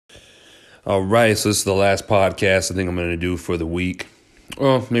All right, so this is the last podcast I think I'm going to do for the week.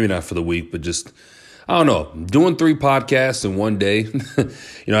 Well, maybe not for the week, but just, I don't know, doing 3 podcasts in one day.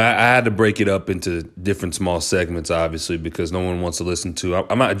 I had to break it up into different small segments, obviously, because no one wants to listen to,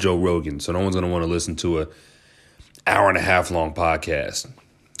 I'm not Joe Rogan, so no one's going to want to listen to a hour and a half long podcast.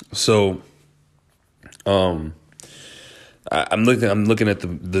 So, I'm looking at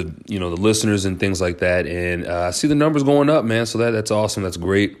the listeners and things like that, and I see the numbers going up, man. So that's awesome. That's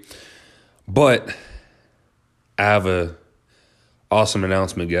great. But I have a awesome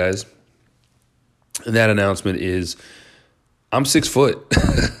announcement, guys. And that announcement is I'm 6 foot.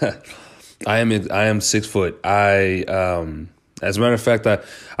 I am 6 foot. As a matter of fact,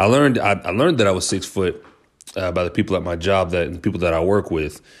 I learned that I was 6 foot by the people at my job and the people that I work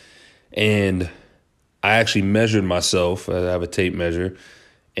with, and I actually measured myself. I have a tape measure,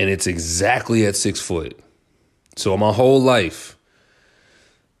 and it's exactly at 6 foot. So my whole life,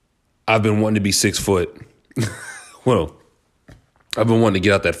 I've been wanting to be 6 foot. Well, I've been wanting to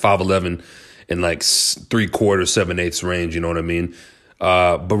get out that 5'11" in like 3/4, 7/8 range. You know what I mean?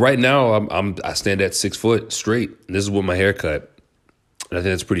 But right now, I stand at 6 foot straight. And this is with my haircut, and I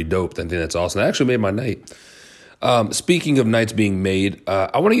think that's pretty dope. I think that's awesome. I actually made my night. Speaking of nights being made,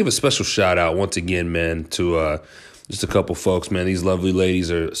 I want to give a special shout out once again, man, to just a couple folks, man. These lovely ladies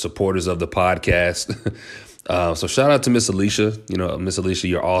are supporters of the podcast. So shout out to Miss Alicia. Miss Alicia,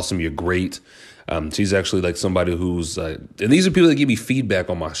 you're awesome. You're great. She's actually like somebody who's and these are people that give me feedback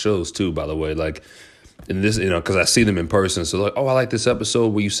on my shows too, by the way. Like in this, because I see them in person. So like, oh, I like this episode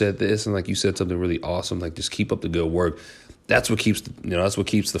where you said this, and like you said something really awesome. Like just keep up the good work. That's what keeps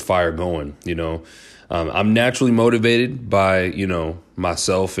the fire going. I'm naturally motivated by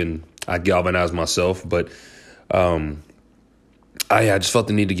myself, and I galvanize myself, but I just felt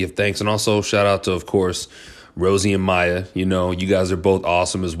the need to give thanks. And also shout out to, of course, Rosie and Maya. You guys are both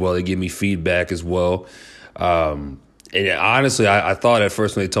awesome as well. They give me feedback as well. And honestly, I thought at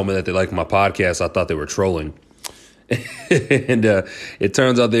first when they told me that they liked my podcast, I thought they were trolling. And it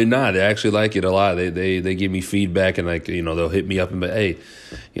turns out they're not. They actually like it a lot. They give me feedback, and they'll hit me up and be, hey,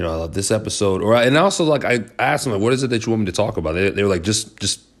 I love this episode. And also I asked them, like, what is it that you want me to talk about? They were like,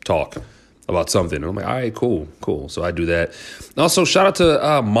 just talk about something. And I'm like, all right, cool. So I do that. And also shout out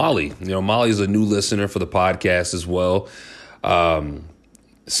to Molly. Molly is a new listener for the podcast as well. I'm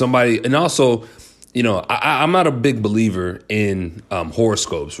not a big believer in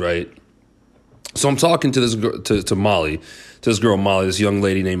horoscopes, right? So I'm talking to this girl, to Molly, to this girl Molly, this young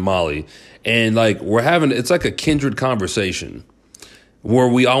lady named Molly, and it's like a kindred conversation where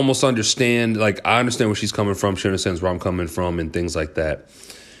we almost understand. Like I understand where she's coming from, she understands where I'm coming from, and things like that.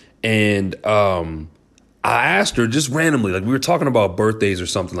 And I asked her just randomly, like we were talking about birthdays or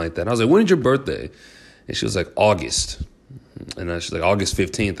something like that. And I was like, when is your birthday? And she was like, August. And she's like, August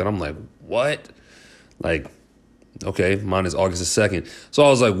 15th. And I'm like, what? Like, okay, mine is August the 2nd. So I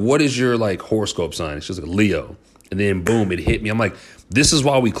was like, what is your horoscope sign? And she was like, Leo. And then boom, it hit me. I'm like, this is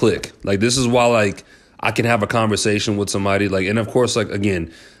why we click. This is why I can have a conversation with somebody. And of course,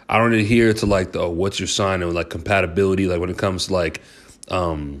 again, I don't adhere to what's your sign and compatibility, when it comes to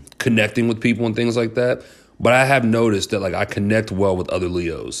connecting with people and things like that. But I have noticed that I connect well with other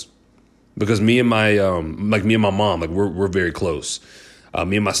Leos because me and my mom, we're very close.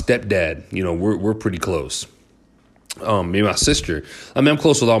 Me and my stepdad, we're pretty close. Me and my sister, I'm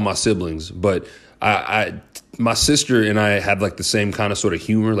close with all my siblings, but my sister and I had the same kind of sort of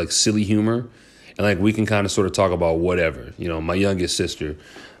humor, silly humor. And we can kind of sort of talk about whatever, my youngest sister.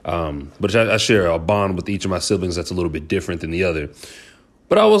 But I share a bond with each of my siblings that's a little bit different than the other.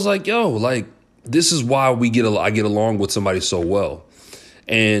 But I was like, this is why I get along with somebody so well.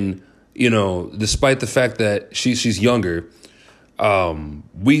 And, despite the fact that she's younger,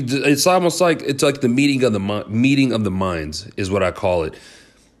 it's almost it's like the meeting of the minds is what I call it.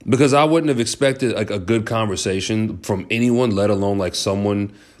 Because I wouldn't have expected a good conversation from anyone, let alone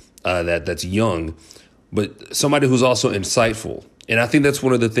someone that's young, but somebody who's also insightful. And I think that's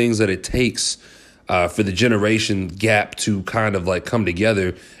one of the things that it takes for the generation gap to kind of come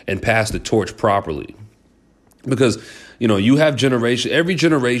together and pass the torch properly. Because, you have every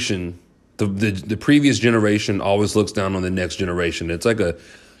generation, the previous generation always looks down on the next generation. It's like a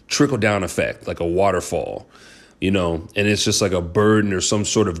trickle down effect, like a waterfall, and it's just like a burden or some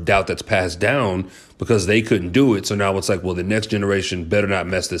sort of doubt that's passed down because they couldn't do it. So now it's well, the next generation better not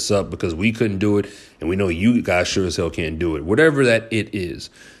mess this up because we couldn't do it. And we know you guys sure as hell can't do it, whatever that it is.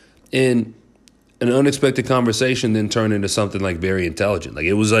 And an unexpected conversation then turned into something very intelligent.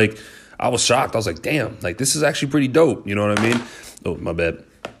 It was I was shocked. I was like, damn, this is actually pretty dope. You know what I mean? Oh, my bad.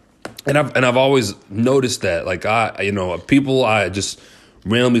 And I've always noticed that, people I just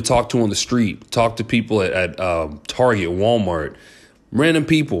randomly talk to on the street, talk to people at Target, Walmart, random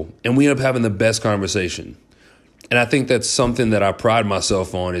people, and we end up having the best conversation. And I think that's something that I pride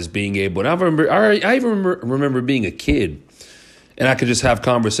myself on, is being able. And I even remember being a kid, and I could just have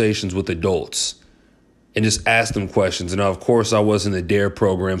conversations with adults and just ask them questions. And of course, I was in the DARE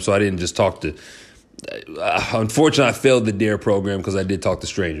program, so I didn't just talk to. Unfortunately, I failed the DARE program because I did talk to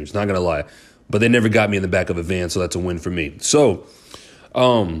strangers. Not gonna lie, but they never got me in the back of a van, so that's a win for me. So,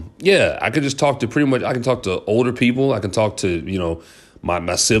 yeah, I could just talk to pretty much. I can talk to older people. I can talk to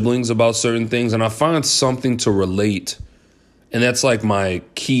my siblings about certain things, and I find something to relate, and that's like my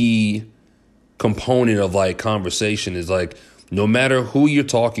key component of like conversation is like no matter who you're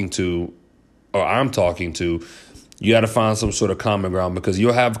talking to or I'm talking to. You got to find some sort of common ground, because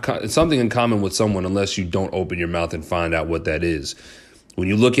you'll have something in common with someone unless you don't open your mouth and find out what that is. When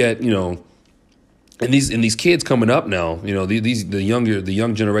you look at, and these kids coming up now, the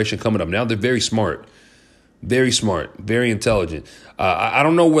young generation coming up now, they're very smart, very intelligent. I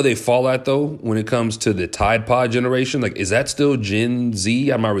don't know where they fall at though when it comes to the Tide Pod generation. Like, is that still Gen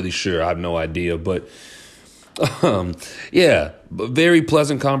Z? I'm not really sure. I have no idea, but. Yeah, very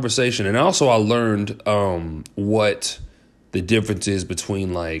pleasant conversation. And also I learned what the difference is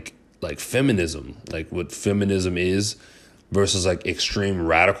between like feminism, like what feminism is versus like extreme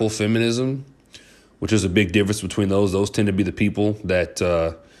radical feminism, which is a big difference between those. Those tend to be the people that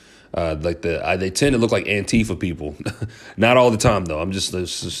they tend to look like Antifa people. Not all the time though.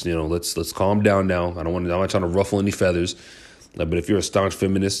 Let's calm down now. I'm not trying to ruffle any feathers. But if you're a staunch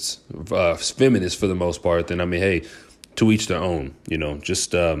feminist for the most part, then hey, to each their own.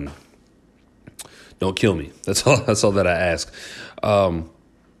 Just don't kill me. That's all that I ask.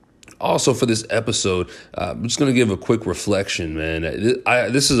 Also, for this episode, I'm just gonna give a quick reflection, man.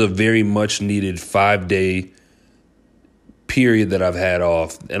 This is a very much needed 5-day period that I've had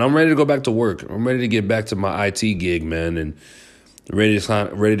off, and I'm ready to go back to work. I'm ready to get back to my IT gig, man, and ready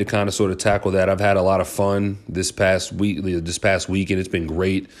to kind of sort of tackle that. I've had a lot of fun this past weekend. It's been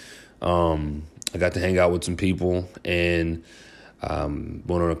great. I got to hang out with some people and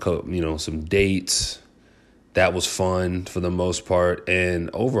went on some dates. That was fun for the most part. And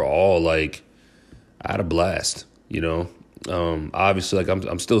overall, like, I had a blast, obviously, like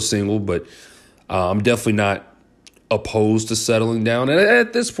I'm still single, but I'm definitely not opposed to settling down. And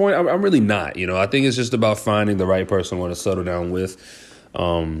at this point, I'm really not. I think it's just about finding the right person I want to settle down with.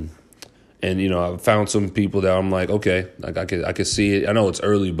 And I've found some people that I'm like, okay, like I could see it. I know it's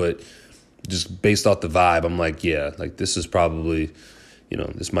early, but just based off the vibe, I'm like, yeah, like this is probably,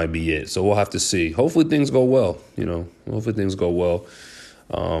 this might be it. So we'll have to see. Hopefully things go well.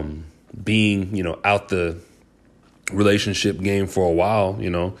 Being, out the relationship game for a while,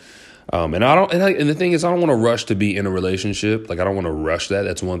 and the thing is, I don't want to rush to be in a relationship. Like, I don't want to rush that.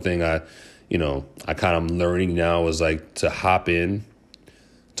 That's one thing I kind of learning now is like to hop in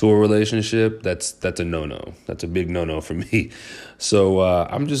to a relationship. That's a no-no. That's a big no-no for me. So,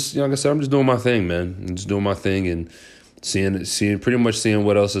 I'm just, like I said, I'm just doing my thing, man. I'm just doing my thing and pretty much seeing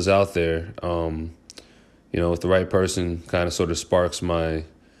what else is out there. If the right person kind of sort of sparks my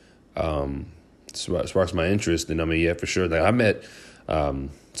interest, then yeah, for sure. Like, I met,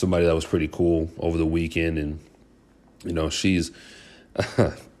 somebody that was pretty cool over the weekend, and she's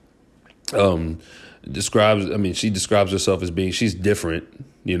she describes herself as being, she's different,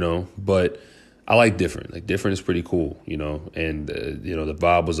 but I like different. Like, different is pretty cool, and the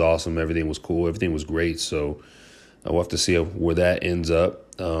vibe was awesome, everything was cool, everything was great. So we'll have to see where that ends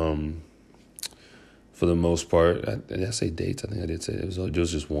up. For the most part, did I say dates? I think I did say it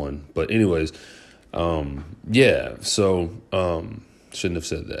was just one, but anyways, yeah. So shouldn't have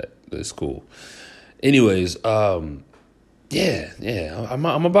said that. It's cool. Anyways, yeah.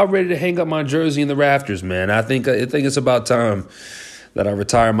 I'm about ready to hang up my jersey in the rafters, man. I think it's about time that I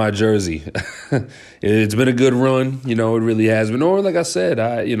retire my jersey. It's been a good run, it really has been. Or like I said,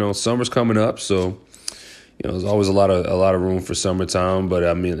 summer's coming up, so there's always a lot of room for summertime. But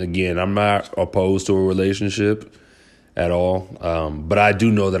again, I'm not opposed to a relationship at all. But I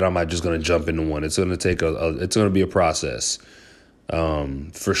do know that I'm not just going to jump into one. It's going to take it's going to be a process.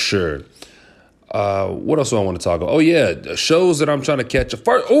 For sure. What else do I want to talk about? Oh yeah, shows that I'm trying to catch.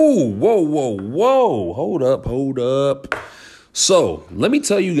 Whoa. Hold up. So let me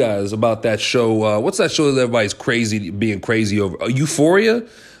tell you guys about that show. What's that show that everybody's being crazy over? Euphoria?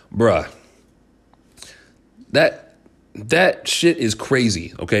 Bruh. That shit is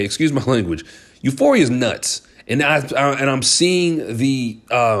crazy. Okay. Excuse my language. Euphoria is nuts. And I'm seeing the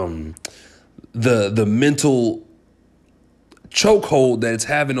mental chokehold that it's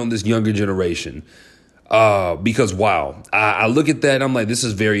having on this younger generation. Because wow, I look at that and I'm like, this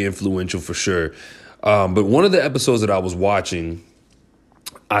is very influential for sure. But one of the episodes that I was watching,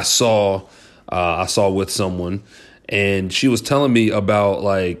 I saw with someone, and she was telling me about,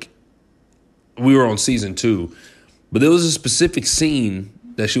 like, we were on season 2, but there was a specific scene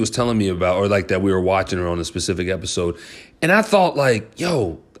that she was telling me about, or like that we were watching her on a specific episode. And I thought, like,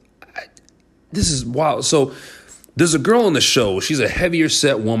 yo, this is wild. So there's a girl on the show. She's a heavier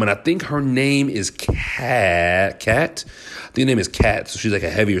set woman. I think her name is Kat. I think her name is Kat. So she's like a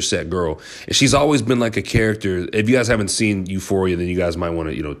heavier set girl. And she's always been like a character. If you guys haven't seen Euphoria, then you guys might want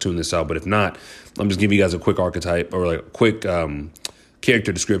to, tune this out. But if not, I'm just giving you guys a quick archetype, or like a quick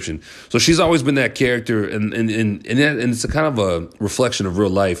character description. So she's always been that character, and it's a kind of a reflection of real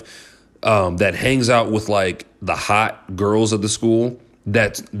life, that hangs out with like the hot girls of the school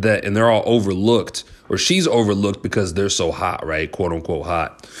that and they're all overlooked, or she's overlooked because they're so hot, right? Quote unquote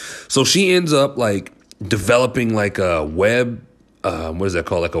hot. So she ends up like developing like a web, what is that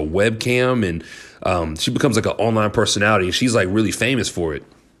called? Like a webcam, and she becomes like an online personality. She's like really famous for it.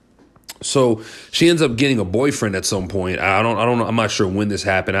 So she ends up getting a boyfriend at some point. I don't know. I'm not sure when this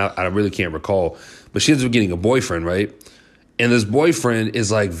happened. I really can't recall. But she ends up getting a boyfriend, right? And this boyfriend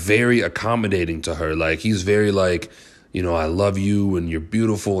is like very accommodating to her. Like, he's very like, I love you and you're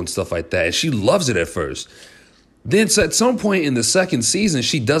beautiful and stuff like that. And she loves it at first. Then at some point in the second season,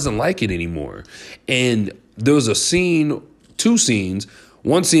 she doesn't like it anymore. And there was a scene, 2 scenes.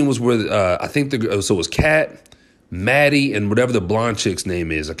 One scene was where I think so it was Kat, Maddie, and whatever the blonde chick's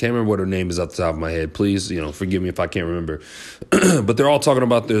name is. I can't remember what her name is off the top of my head. Please, forgive me if I can't remember. But they're all talking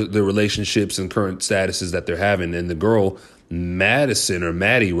about their relationships and current statuses that they're having. And the girl, Madison or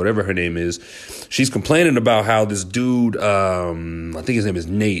Maddie, whatever her name is, she's complaining about how this dude, I think his name is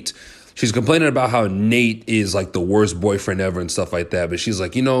Nate. She's complaining about how Nate is like the worst boyfriend ever and stuff like that. But she's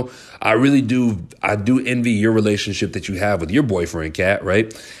like, I do envy your relationship that you have with your boyfriend, Kat,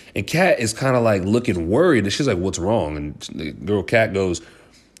 right? And Kat is kind of like looking worried, and she's like, what's wrong? And the girl Kat goes,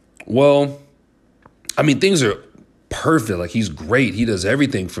 well, I mean, things are perfect. Like, he's great. He does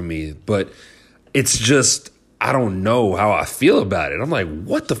everything for me. But it's just, I don't know how I feel about it. I'm like,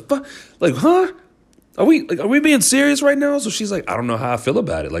 what the fuck? Like, huh? Are we being serious right now? So she's like, I don't know how I feel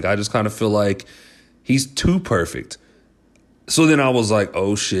about it. Like, I just kind of feel like he's too perfect. So then I was like,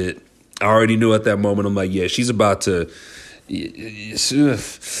 oh shit. I already knew at that moment. I'm like, yeah, she's about to, it's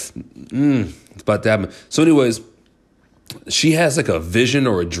about to happen. So anyways, she has like a vision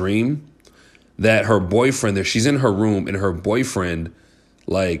or a dream that her boyfriend, she's in her room and her boyfriend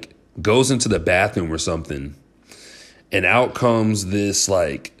like goes into the bathroom or something. And out comes this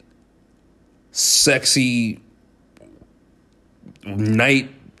like sexy night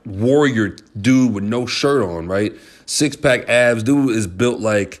warrior dude with no shirt on, right? 6-pack abs. Dude is built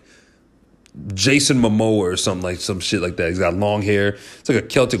like Jason Momoa or something, like some shit like that. He's got long hair. It's like a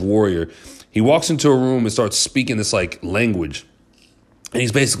Celtic warrior. He walks into a room and starts speaking this like language. And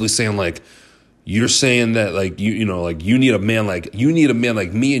he's basically saying like, you're saying that like, you need a man like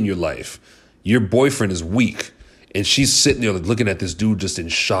me in your life. Your boyfriend is weak. And she's sitting there like looking at this dude just in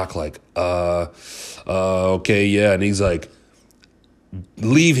shock, like, okay, yeah. And he's like,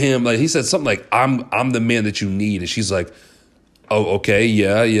 leave him. Like, he said something like, I'm the man that you need. And she's like, oh, okay,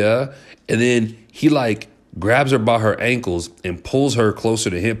 yeah. And then he like grabs her by her ankles and pulls her closer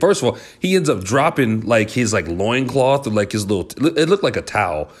to him. First of all, he ends up dropping like his like loincloth, or like his little, it looked like a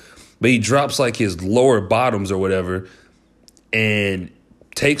towel, but he drops like his lower bottoms or whatever and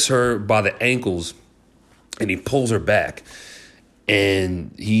takes her by the ankles and he pulls her back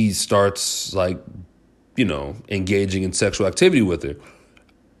and he starts like, engaging in sexual activity with her.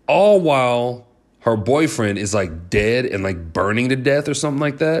 All while her boyfriend is like dead and like burning to death or something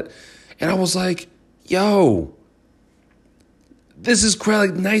like that. And I was like, yo, this is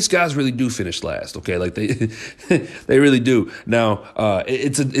crazy. Like, nice guys really do finish last. Okay. Like they, they really do. Now,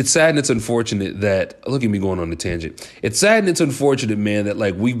 it's sad and it's unfortunate that, look at me going on a tangent. It's sad and it's unfortunate, man, that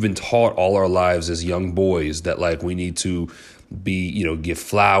like we've been taught all our lives as young boys that like we need to be, give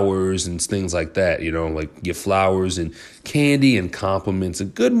flowers and things like that, like give flowers and candy and compliments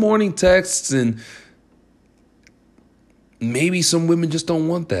and good morning texts. And maybe some women just don't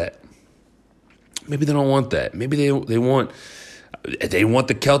want that. Maybe they don't want that. Maybe they want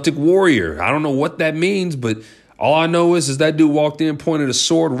the Celtic warrior. I don't know what that means, but all I know is that dude walked in, pointed a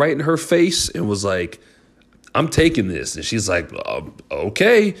sword right in her face and was like, I'm taking this. And she's like,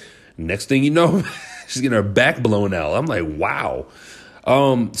 okay. Next thing you know, she's getting her back blown out. I'm like, wow.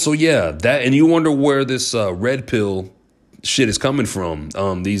 So yeah, that, and you wonder where this red pill shit is coming from.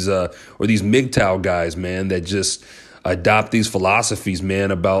 These MGTOW guys, man, that just adopt these philosophies, man,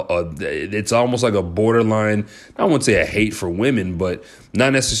 about it's almost like a borderline, I wouldn't say a hate for women, but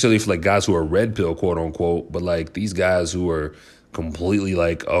not necessarily for like guys who are red pill, quote unquote, but like these guys who are completely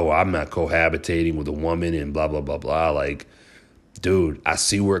like, oh, I'm not cohabitating with a woman and blah, blah, blah, blah. Like, dude, I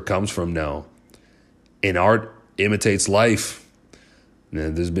see where it comes from now. And art imitates life.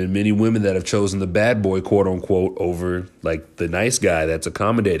 And there's been many women that have chosen the bad boy, quote unquote, over like the nice guy that's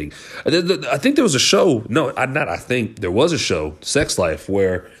accommodating. I think there was a show. No, not I think there was a show, Sex Life,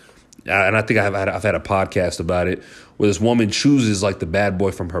 where, and I think I've had a podcast about it, where this woman chooses like the bad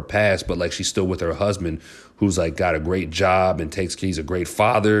boy from her past, but like she's still with her husband, who's like got a great job and he's a great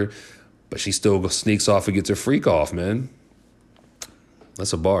father, but she still sneaks off and gets her freak off, man.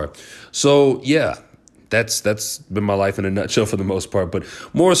 That's a bar. So yeah. That's been my life in a nutshell for the most part. But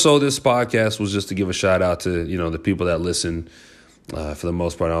more so, this podcast was just to give a shout out to, the people that listen for the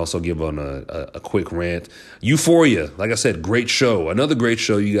most part. I also give on a quick rant. Euphoria, like I said, great show. Another great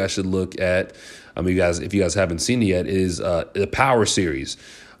show you guys should look at. If you guys haven't seen it yet, is the Power series.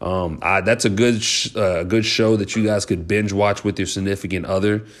 That's a good show that you guys could binge watch with your significant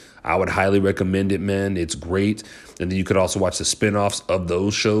other. I would highly recommend it, man. It's great. And then you could also watch the spinoffs of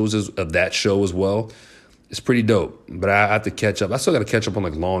those shows, of that show as well. It's pretty dope, but I have to catch up. I still got to catch up on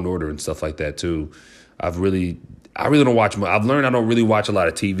like Law and Order and stuff like that too. I really don't watch. I've learned I don't really watch a lot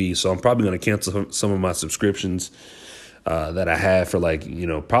of TV, so I'm probably going to cancel some of my subscriptions that I have for like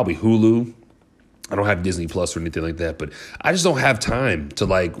probably Hulu. I don't have Disney Plus or anything like that, but I just don't have time to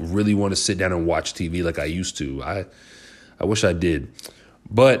like really want to sit down and watch TV like I used to. I wish I did.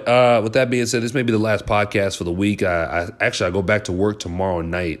 But with that being said, this may be the last podcast for the week. I go back to work tomorrow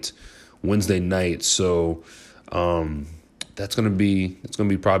night. Wednesday night, so it's gonna be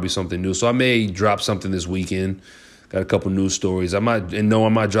probably something new. So I may drop something this weekend. Got a couple news stories. I'm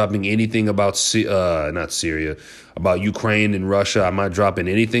not dropping anything about not Syria, about Ukraine and Russia. I'm not dropping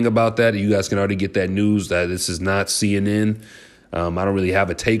anything about that. You guys can already get that news that this is not CNN. I don't really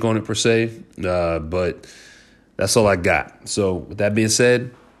have a take on it per se, but that's all I got. So with that being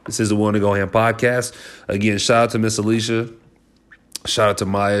said, this is the One to Go Ham podcast. Again, shout out to Miss Alicia. Shout out to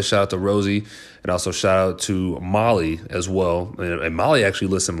Maya, shout out to Rosie, and also shout out to Molly as well. And Molly actually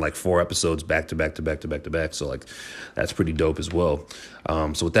listened like 4 episodes back to back. So like that's pretty dope as well.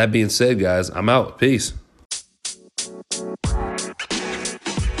 So with that being said, guys, I'm out. Peace.